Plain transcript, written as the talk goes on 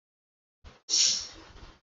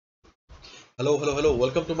Hello.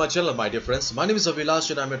 Welcome to my channel, my dear friends. My name is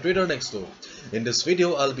Abhilash and I'm a trader next door. In this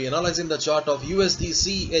video, I'll be analyzing the chart of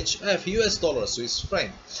USDCHF, US dollar, Swiss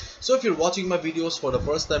franc. So if you're watching my videos for the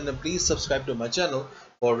first time, then please subscribe to my channel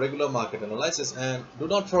for regular market analysis. And do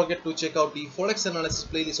not forget to check out the Forex analysis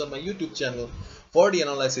playlist on my YouTube channel for the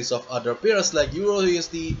analysis of other pairs like Euro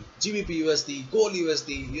USD, GBP USD, Gold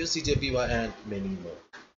USD, USDJPY, and many more.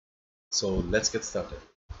 So let's get started.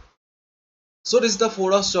 So this is the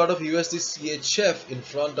Forex chart of USDCHF in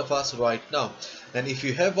front of us right now, and if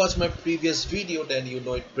you have watched my previous video, then you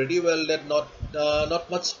know it pretty well that not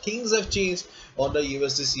much things have changed on the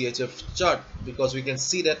USDCHF chart, because we can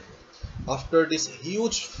see that after this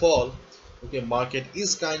huge fall, okay, market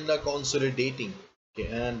is kinda consolidating,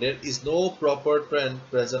 okay, and there is no proper trend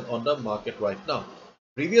present on the market right now.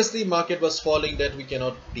 Previously market was falling, that we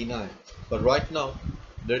cannot deny, but right now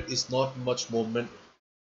there is not much movement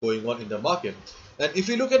going on in the market. And if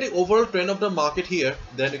you look at the overall trend of the market here,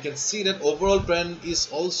 then you can see that overall trend is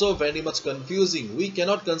also very much confusing. We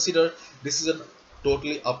cannot consider this is a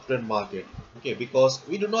totally uptrend market, okay, because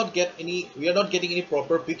we are not getting any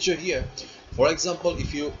proper picture here. For example,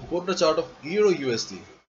 if you go to the chart of Euro USD,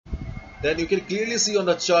 then you can clearly see on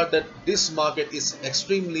the chart that this market is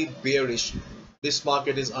extremely bearish. This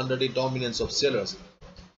market is under the dominance of sellers.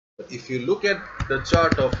 But if you look at the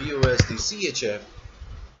chart of USD CHF,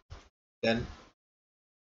 then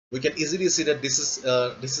we can easily see that this is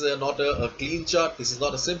not a clean chart. This is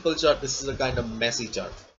not a simple chart. This is a kind of messy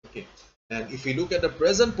chart, okay. And if we look at the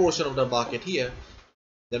present portion of the market here,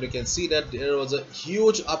 then we can see that there was a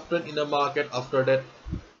huge uptrend in the market. After that,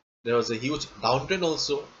 there was a huge downtrend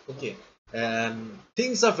also, okay, and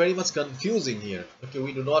things are very much confusing here, okay.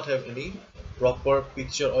 We do not have any proper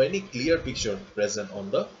picture or any clear picture present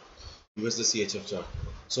on the USDCHF chart.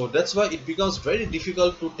 So that's why it becomes very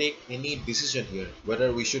difficult to take any decision here,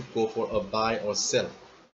 whether we should go for a buy or sell,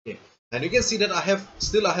 okay. And you can see that I have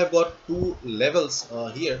got two levels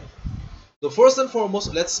here. So first and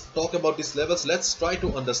foremost, let's talk about these levels. Let's try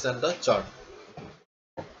to understand the chart.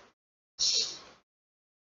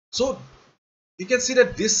 So you can see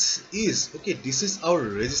that this is our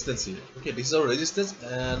resistance here, okay. This is our resistance,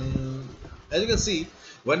 and as you can see,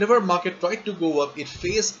 whenever market tried to go up, it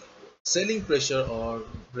faced selling pressure or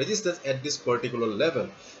resistance at this particular level,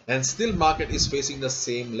 and still market is facing the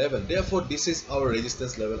same level. Therefore this is our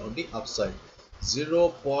resistance level on the upside,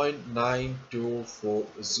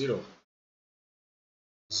 0.9240,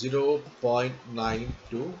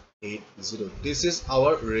 0.9280. This is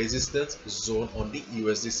our resistance zone on the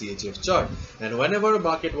USDCHF chart, and whenever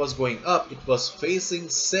market was going up, it was facing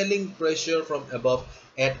selling pressure from above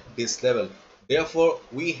at this level. Therefore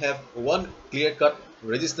we have one clear-cut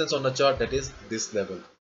resistance on the chart, that is this level,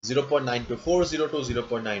 0.9240 to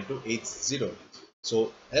 0.9280.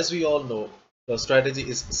 So as we all know, the strategy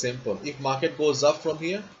is simple. If market goes up from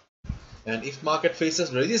here, and if market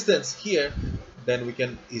faces resistance here, then we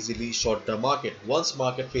can easily short the market once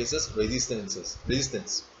market faces resistance,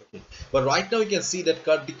 okay. But right now you can see that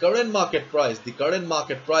the current market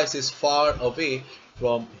price is far away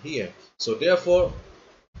from here. So therefore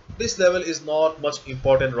this level is not much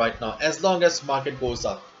important right now, as long as market goes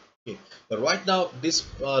up, okay. But right now this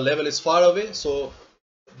level is far away, so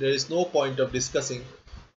there is no point of discussing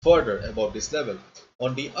further about this level.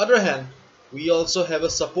 On the other hand, we also have a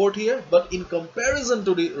support here, but in comparison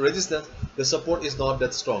to the resistance, the support is not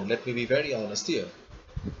that strong. Let me be very honest here.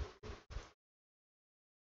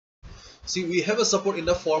 See, we have a support in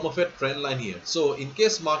the form of a trend line here. So in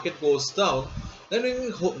case market goes down, then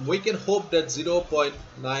we can hope that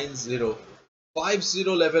 0.9050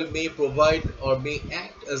 level may provide or may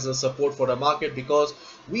act as a support for the market, because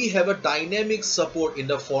we have a dynamic support in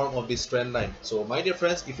the form of this trend line. So my dear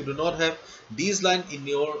friends, if you do not have these lines in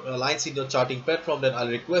your charting platform, then I'll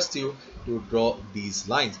request you to draw these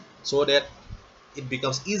lines so that it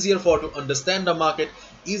becomes easier for to understand the market,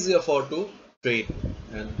 easier for to trade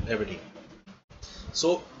and everything.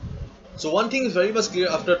 So one thing is very much clear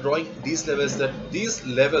after drawing these levels, that these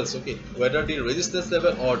levels, okay, whether the resistance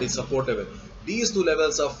level or the support level, these two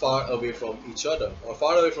levels are far away from each other, or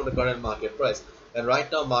far away from the current market price, and right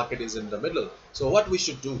now market is in the middle. So what we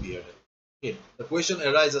should do here, okay, the question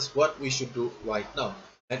arises what we should do right now.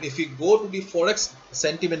 And if we go to the Forex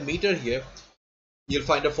sentiment meter here, you'll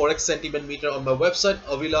find a Forex sentiment meter on my website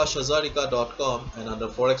avilashhazarika.com, and under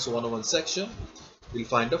Forex 101 section you'll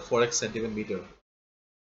find a Forex sentiment meter.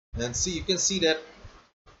 And see, you can see that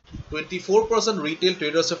 24% retail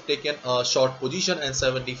traders have taken a short position and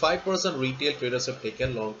 75% retail traders have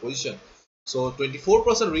taken long position. So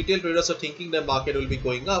 24% retail traders are thinking the market will be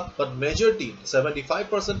going up, but majority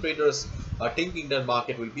 75% traders are thinking that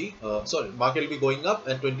market will be market will be going up,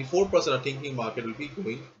 and 24% are thinking market will be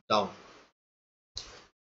going down.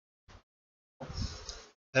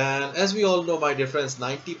 And as we all know, my dear friends,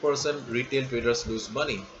 90% retail traders lose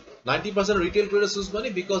money. 90% retail traders lose money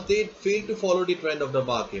because they fail to follow the trend of the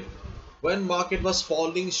market. When market was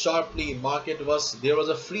falling sharply, there was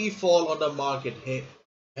a free fall on the market,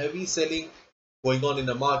 heavy selling going on in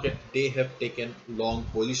the market, they have taken long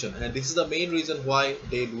position, and this is the main reason why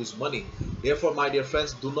they lose money. Therefore, my dear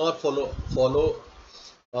friends, do not follow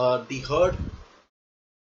the herd.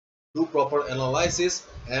 Do proper analysis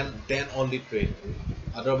and then only trade.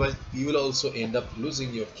 Otherwise, you will also end up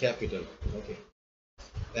losing your capital. Okay.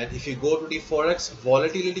 And if you go to the Forex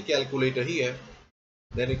volatility calculator here,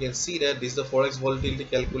 then you can see that this is the Forex volatility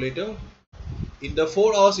calculator. In the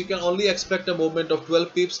 4 hours, you can only expect a movement of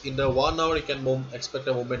 12 pips. In the 1 hour, you can expect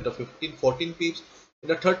a movement of 14 pips. In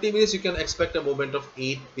the 30 minutes, you can expect a movement of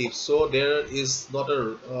 8 pips. So there is not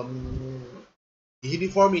a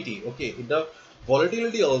uniformity. Okay, in the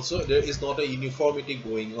volatility also, there is not a uniformity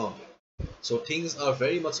going on. So things are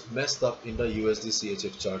very much messed up in the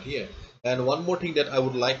USDCHF chart here. And one more thing that I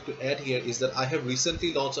would like to add here is that I have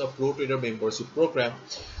recently launched a Pro Trader membership program.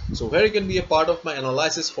 So where you can be a part of my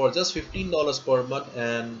analysis for just $15 per month,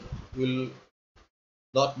 and will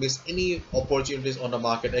not miss any opportunities on the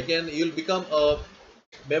market. Again, you'll become a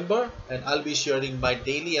member and I'll be sharing my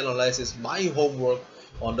daily analysis, my homework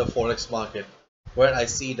on the Forex market, where I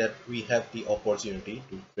see that we have the opportunity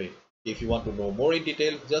to trade. If you want to know more in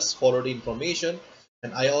detail, just follow the information.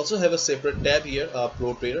 And I also have a separate tab here,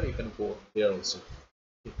 Pro Trader. You can go there also.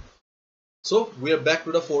 So we are back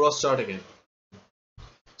to the 4 hours chart again.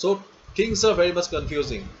 So things are very much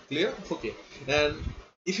confusing. Clear? Okay. And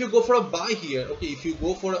if you go for a buy here, okay, if you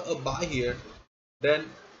go for a buy here, then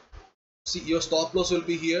see your stop loss will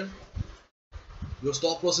be here. Your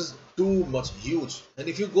stop loss is too much huge. And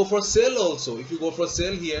if you go for sell also, if you go for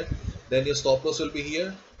sell here, then your stop loss will be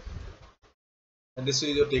here. And this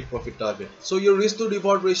is your take profit target. So your risk to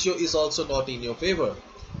reward ratio is also not in your favor.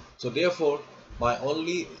 So therefore, my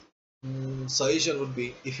only suggestion would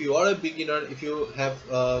be, if you are a beginner, if you have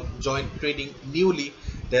joined trading newly,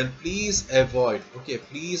 then please avoid, okay,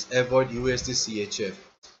 please avoid USDCHF,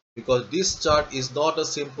 because this chart is not a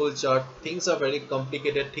simple chart. Things are very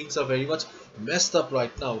complicated, things are very much messed up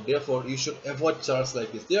right now. Therefore, you should avoid charts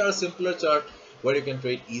like this. There are simpler chart where you can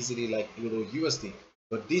trade easily, like Euro USD,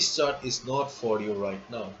 but this chart is not for you right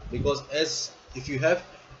now, because if you have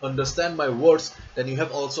understand my words, then you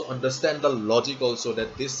have also understand the logic also,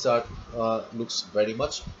 that this chart looks very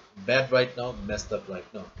much bad right now, messed up right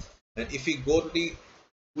now. And if we go to the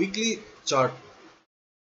weekly chart,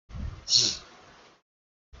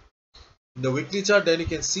 in the weekly chart, then you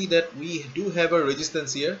can see that we do have a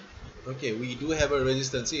resistance here. Okay, we do have a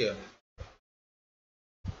resistance here.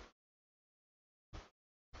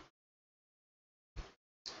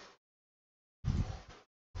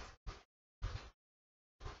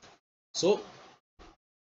 So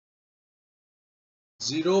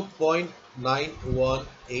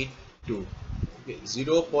 0.9182. Okay,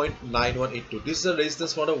 0.9182. This is the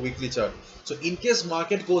resistance for the weekly chart. So in case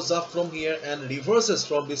market goes up from here and reverses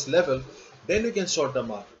from this level, then you can short the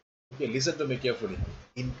market. Okay, listen to me carefully.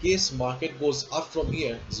 In case market goes up from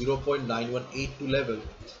here, 0.9182 level,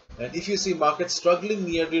 and if you see market struggling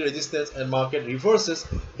near the resistance and market reverses,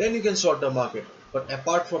 then you can short the market. But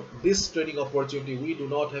apart from this trading opportunity, we do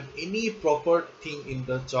not have any proper thing in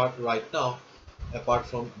the chart right now apart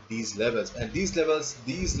from these levels. And these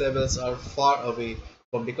levels are far away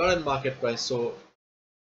from the current market price, so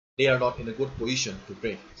they are not in a good position to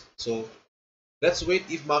trade. So let's wait.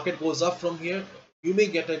 If market goes up from here, you may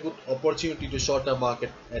get a good opportunity to short the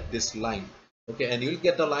market at this line. Okay, and you'll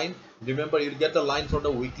get the line. Remember, you'll get the line from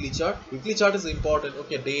the weekly chart. Weekly chart is important.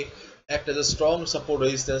 Okay, they act as a strong support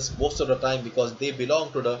resistance most of the time because they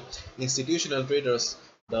belong to the institutional traders,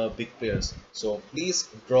 the big players. So please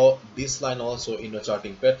draw this line also in your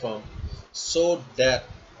charting platform, so that,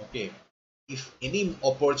 okay, if any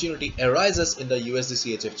opportunity arises in the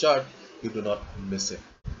USDCHF chart, you do not miss it.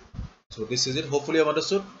 So this is it. Hopefully you have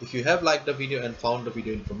understood. If you have liked the video and found the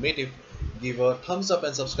video informative, give a thumbs up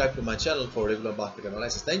and subscribe to my channel for regular market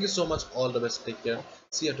analysis. Thank you so much. All the best. Take care.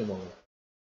 See you tomorrow.